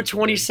 November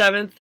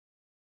 27th,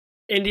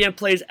 Indiana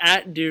plays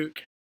at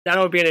Duke.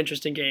 That'll be an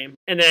interesting game.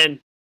 And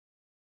then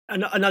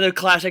another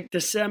classic,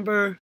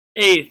 December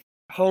 8th,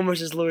 home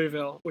versus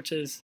Louisville, which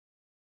is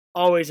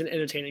always an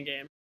entertaining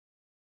game.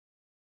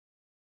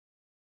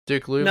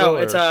 Duke Louisville? No,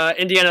 it's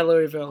Indiana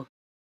Louisville.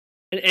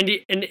 And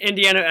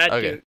Indiana at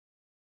Duke.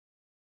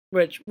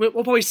 Which we'll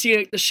probably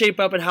see the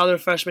shape up and how their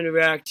freshmen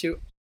react to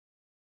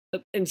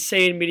the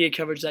insane media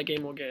coverage that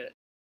game will get.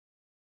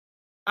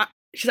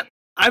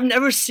 I've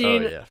never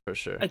seen for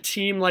sure. a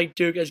team like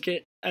Duke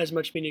get as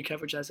much media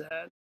coverage as it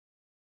had.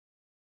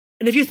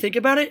 And if you think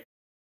about it,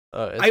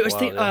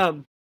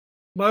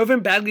 Marvin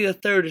Bagley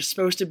III is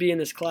supposed to be in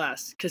this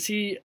class because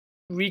he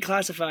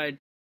reclassified.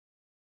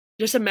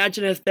 Just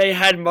imagine if they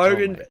had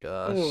Marvin. Oh my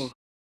gosh. Ooh.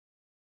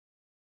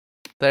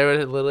 They would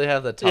literally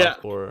have the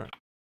top four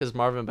because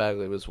Marvin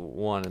Bagley was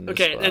one in this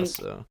class.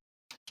 So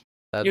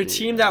your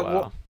team that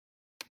won.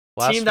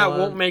 team that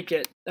won't make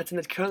it. That's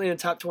currently in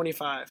the top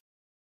 25.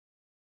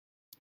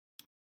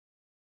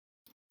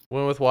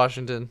 Went with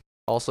Washington,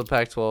 also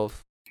Pac-12.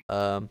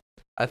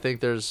 I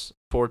think there's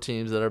 4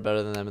 teams that are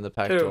better than them in the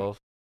Pac-12. Who?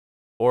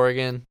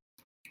 Oregon.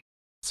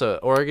 So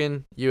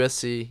Oregon,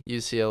 USC,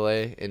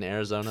 UCLA, and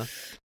Arizona.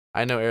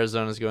 I know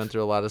Arizona's going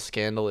through a lot of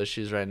scandal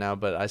issues right now,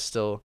 but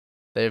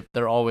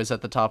they're always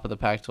at the top of the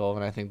Pac-12,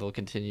 and I think they'll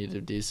continue to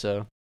do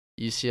so.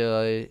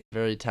 UCLA,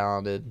 very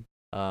talented.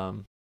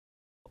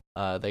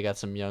 They got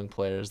some young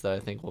players that I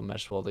think will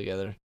mesh well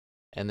together.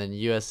 And then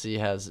USC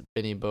has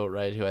Benny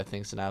Boatwright, who I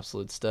think is an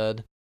absolute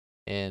stud,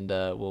 and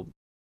will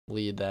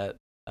lead that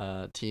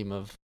team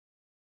of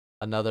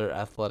another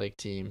athletic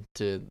team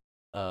to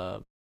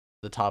the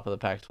top of the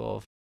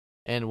Pac-12.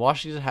 And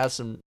Washington has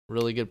some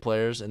really good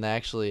players, and they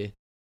actually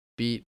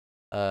beat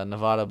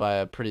Nevada by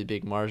a pretty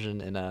big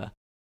margin in a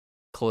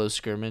close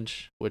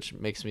scrimmage, which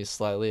makes me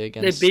slightly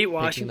against. They beat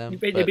Washington.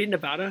 They beat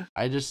Nevada.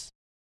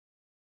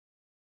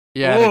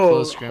 In a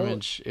close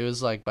scrimmage. It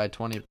was like by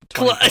 20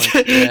 points.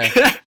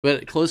 Yeah.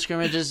 But close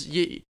scrimmages,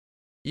 you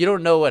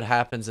don't know what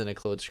happens in a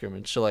close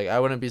scrimmage. So, like, I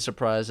wouldn't be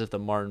surprised if the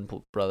Martin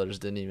brothers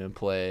didn't even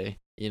play.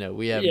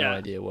 We have no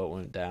idea what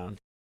went down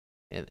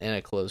in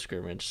a close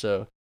scrimmage.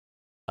 So,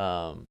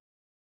 I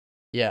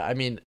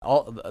mean,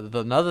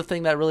 another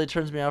thing that really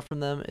turns me out from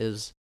them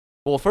is,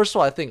 well, first of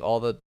all, I think all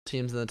the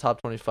teams in the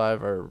top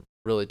 25 are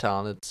really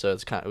talented. So it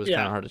was kind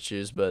of hard to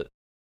choose, but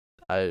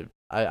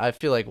I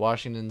feel like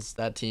Washington's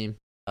that team.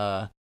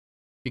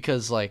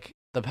 Because like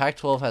the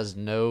Pac-12 has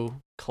no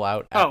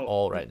clout at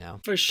all right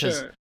now. For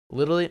sure.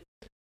 Literally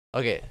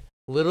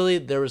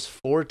there was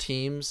 4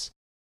 teams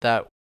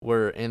that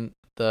were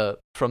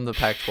from the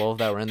Pac-12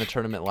 that were in the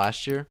tournament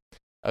last year.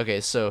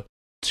 Okay, so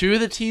 2 of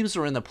the teams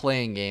were in the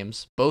playing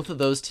games. Both of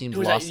those teams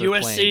lost their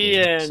playing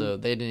game, so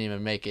they didn't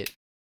even make it.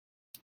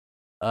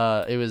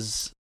 It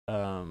was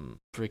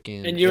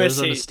freaking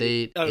Arizona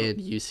State and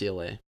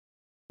UCLA.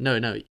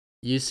 No.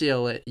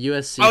 UCLA,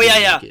 USC. Oh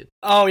yeah.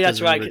 Oh yeah, that's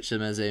right. Rich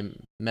Metu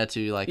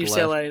UCLA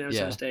left. and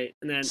Arizona State,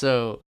 and then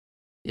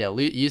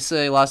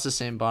UCLA lost to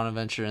St.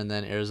 Bonaventure, and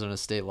then Arizona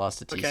State lost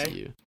to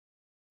TCU,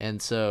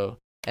 and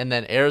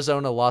then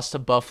Arizona lost to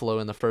Buffalo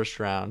in the first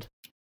round,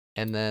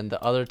 and then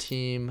the other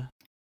team,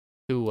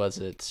 who was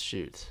it?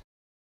 Shoot,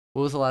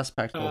 what was the last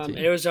Pac-12 team?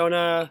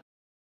 Arizona.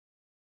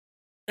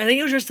 I think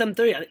it was just them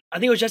 3. I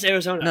think it was just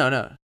Arizona.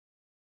 No.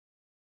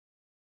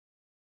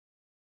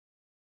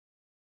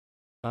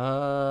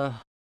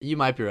 You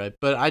might be right,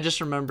 but I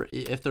just remember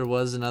if there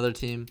was another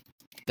team,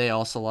 they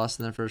also lost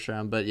in the first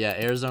round. But yeah,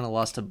 Arizona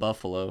lost to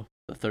Buffalo,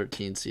 the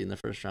 13th seed in the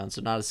first round.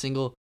 So not a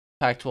single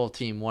Pac-12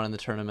 team won in the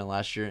tournament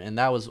last year, and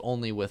that was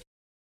only with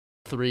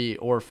 3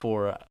 or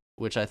 4,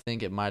 which I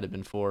think it might have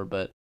been 4.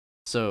 But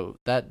so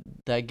that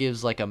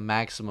gives like a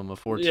maximum of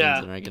 4 teams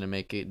that are going to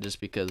make it just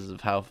because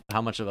of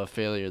how much of a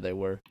failure they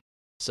were.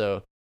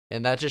 So,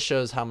 and that just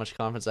shows how much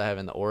confidence I have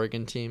in the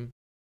Oregon team,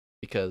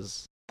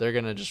 because they're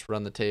going to just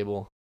run the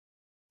table,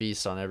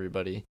 feast on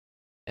everybody.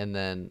 And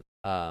then,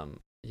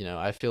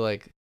 I feel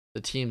like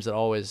the teams that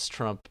always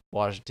trump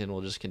Washington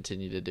will just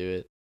continue to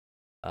do it.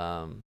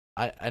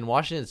 And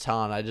Washington's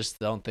talent, I just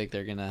don't think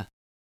they're going to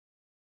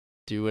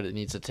do what it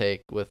needs to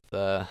take with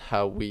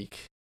how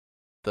weak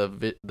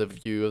the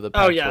view of the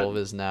Pac-12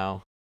 is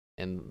now,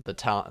 and the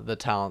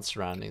talent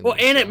surrounding them.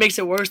 And it makes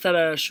it worse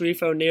that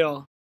Sharif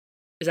O'Neal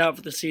is out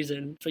for the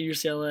season for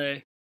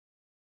UCLA.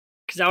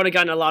 Because I would have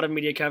gotten a lot of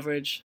media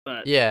coverage,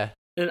 but yeah.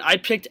 And I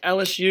picked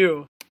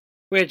LSU,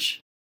 which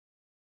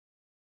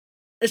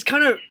is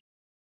kind of.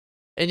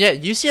 And yeah,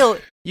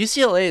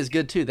 UCLA is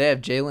good too. They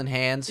have Jalen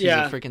Hands, who's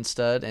a freaking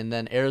stud, and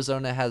then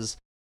Arizona has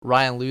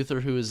Ryan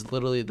Luther, who is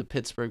literally the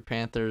Pittsburgh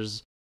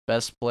Panthers'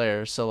 best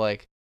player. So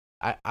like,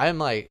 I'm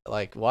like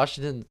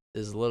Washington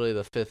is literally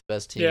the 5th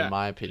best team in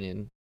my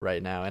opinion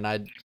right now, and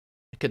I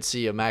could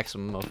see a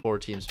maximum of 4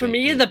 teams. For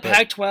me, the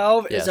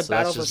Pac-12 is a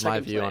battle for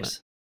second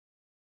place.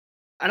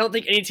 I don't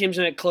think any team's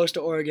in it close to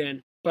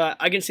Oregon, but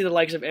I can see the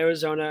likes of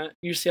Arizona,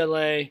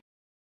 UCLA,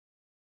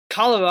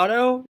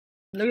 Colorado.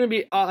 They're going to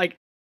be I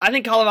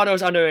think Colorado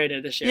is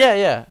underrated this year.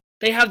 Yeah.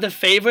 They have the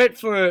favorite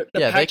for the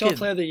Pac-12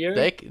 Player of the Year.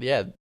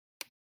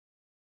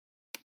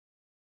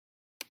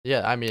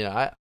 Yeah, I mean,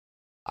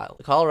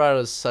 Colorado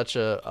is such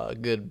a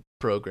good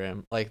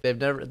program. Like they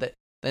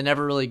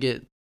never really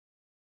get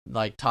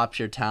like top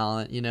tier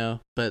talent,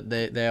 but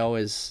they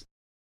always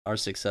are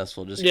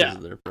successful just because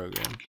of their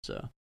program.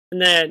 So.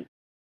 And then.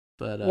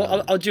 But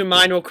I'll do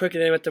mine real quick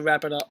and then we have to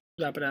wrap it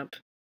up.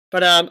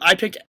 But I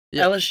picked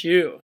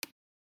LSU,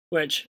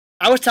 which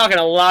I was talking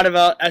a lot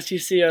about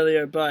SEC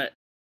earlier, but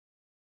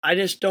I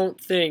just don't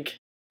think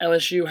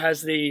LSU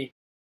has the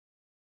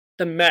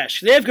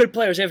mesh. They have good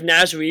players. They have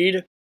Naz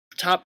Reid,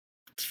 top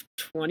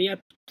 20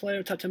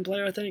 player, top 10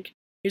 player, I think.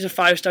 He's a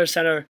 5-star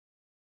center.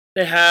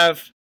 They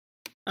have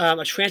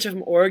a transfer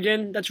from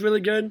Oregon that's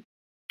really good,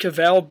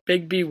 Cavell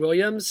Big B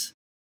Williams.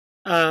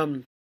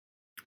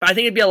 But I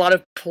think it'd be a lot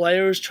of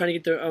players trying to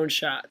get their own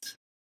shots.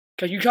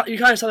 Because you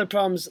kind of saw the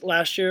problems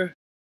last year.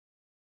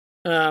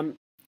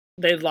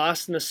 They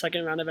lost in the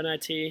second round of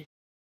NIT.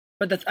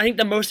 But I think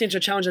the most teams are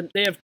challenging.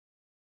 They have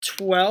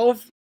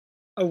 12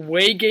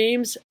 away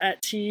games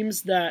at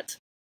teams that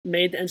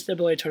made the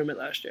NCAA tournament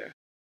last year.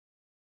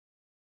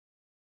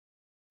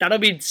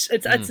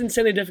 That's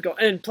insanely difficult.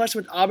 And plus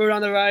with Auburn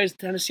on the rise,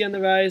 Tennessee on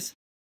the rise,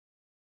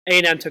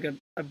 A&M took a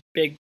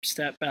big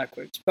step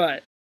backwards.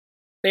 But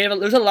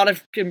there's a lot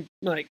of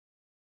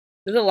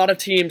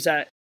teams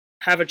that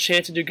have a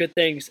chance to do good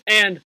things.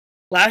 And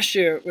last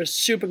year was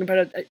super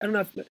competitive. I don't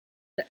know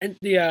if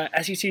the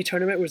SEC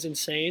tournament was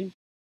insane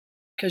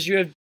because you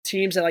have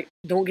teams that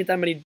don't get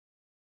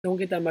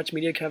that much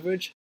media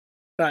coverage.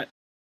 But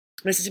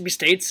Mississippi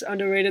State's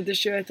underrated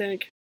this year, I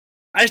think.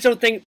 I just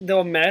don't think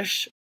they'll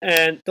mesh,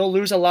 and they'll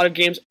lose a lot of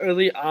games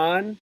early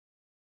on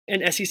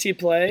in SEC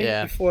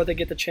play before they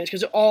get the chance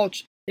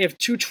because they have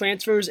 2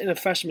 transfers and a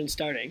freshman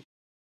starting.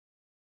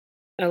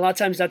 And a lot of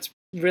times that's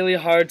really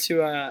hard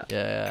to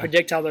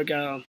predict how they'll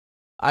go.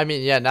 I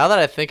mean, now that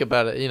I think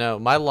about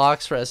it, my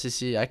locks for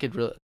SEC,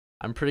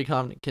 I'm pretty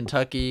confident in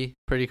Kentucky,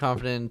 pretty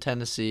confident in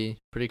Tennessee,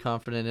 pretty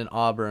confident in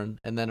Auburn,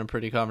 and then I'm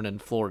pretty confident in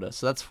Florida.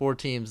 So that's 4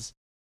 teams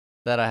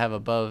that I have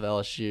above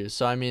LSU.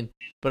 So, I mean,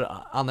 but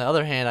on the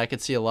other hand, I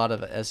could see a lot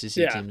of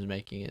SEC teams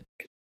making it.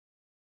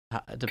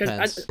 It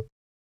depends.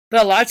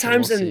 But a lot of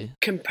times in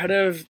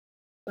competitive,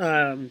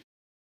 what's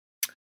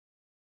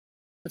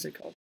it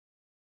called?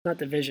 Not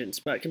divisions,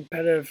 but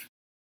competitive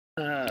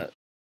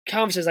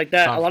conferences like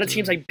that, a lot of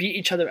teams beat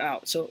each other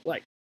out. So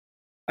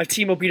a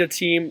team will beat a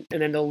team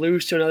and then they'll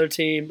lose to another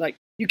team.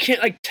 You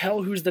can't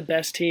tell who's the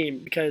best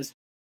team because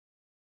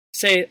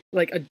say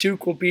a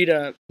Duke will beat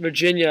a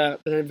Virginia,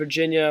 but then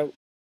Virginia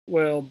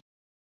will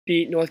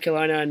beat North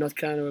Carolina and North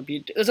Carolina will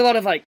beat. There's a lot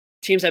of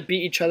teams that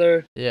beat each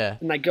other. Yeah.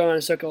 And go in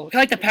a circle. Kind of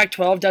like the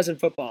Pac-12 does in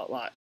football a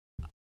lot.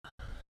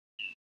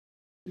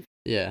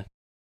 Yeah.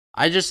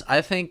 I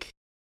think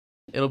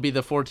it'll be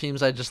the 4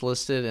 teams I just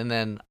listed, and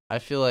then I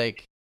feel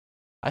like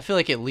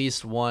at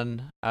least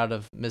one out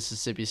of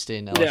Mississippi State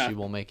and LSU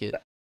will make it.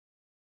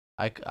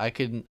 I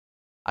couldn't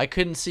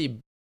see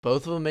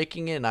both of them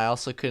making it, and I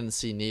also couldn't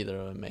see neither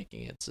of them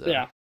making it. So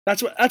yeah,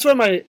 that's what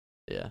my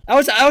I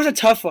was a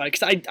tough one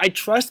because I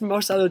trust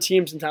most other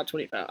teams in top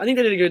 25. I think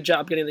they did a good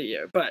job getting the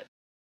year, but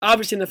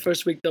obviously in the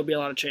first week there'll be a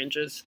lot of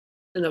changes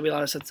and there'll be a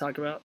lot of stuff to talk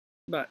about.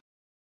 But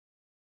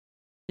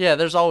yeah,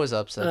 there's always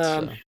upsets.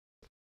 So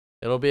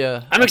it'll be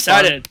I'm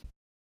excited.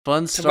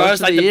 Fun start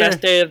to the year. Tomorrow's the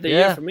best day of the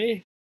year for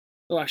me.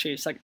 Oh, actually,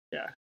 it's I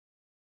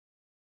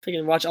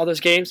can watch all those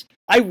games.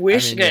 I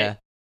wish.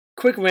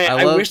 Quick rant.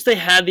 I wish they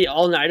had the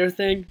all-nighter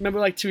thing.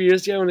 Remember, 2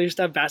 years ago when they used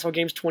to have basketball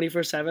games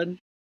 24/7.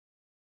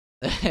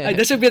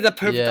 This would be the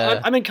perfect.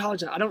 Yeah. I'm in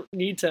college now. I don't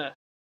need to.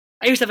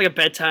 I used to have a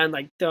bedtime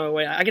throw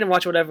away. I can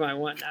watch whatever I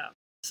want now.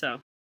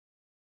 So.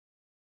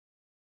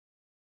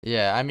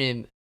 Yeah, I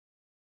mean,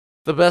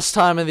 the best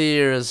time of the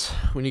year is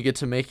when you get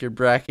to make your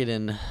bracket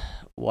and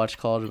watch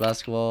college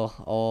basketball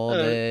all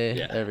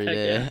day, every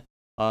day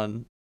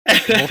on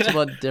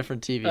multiple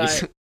different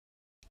TVs.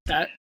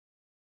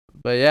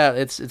 But yeah,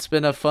 it's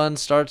been a fun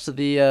start to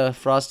the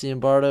Frosty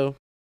and Barto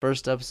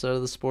first episode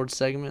of the sports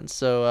segment.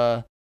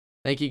 So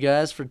thank you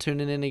guys for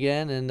tuning in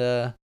again,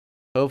 and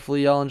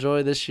hopefully y'all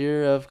enjoy this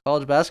year of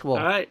college basketball.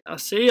 All right, I'll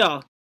see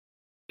y'all.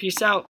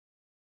 Peace out.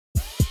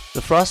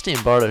 The Frosty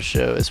and Barto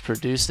Show is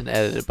produced and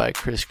edited by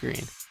Chris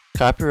Green.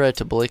 Copyright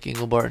to Blake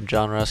Engelbart and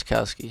John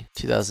Roskowski,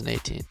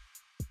 2018.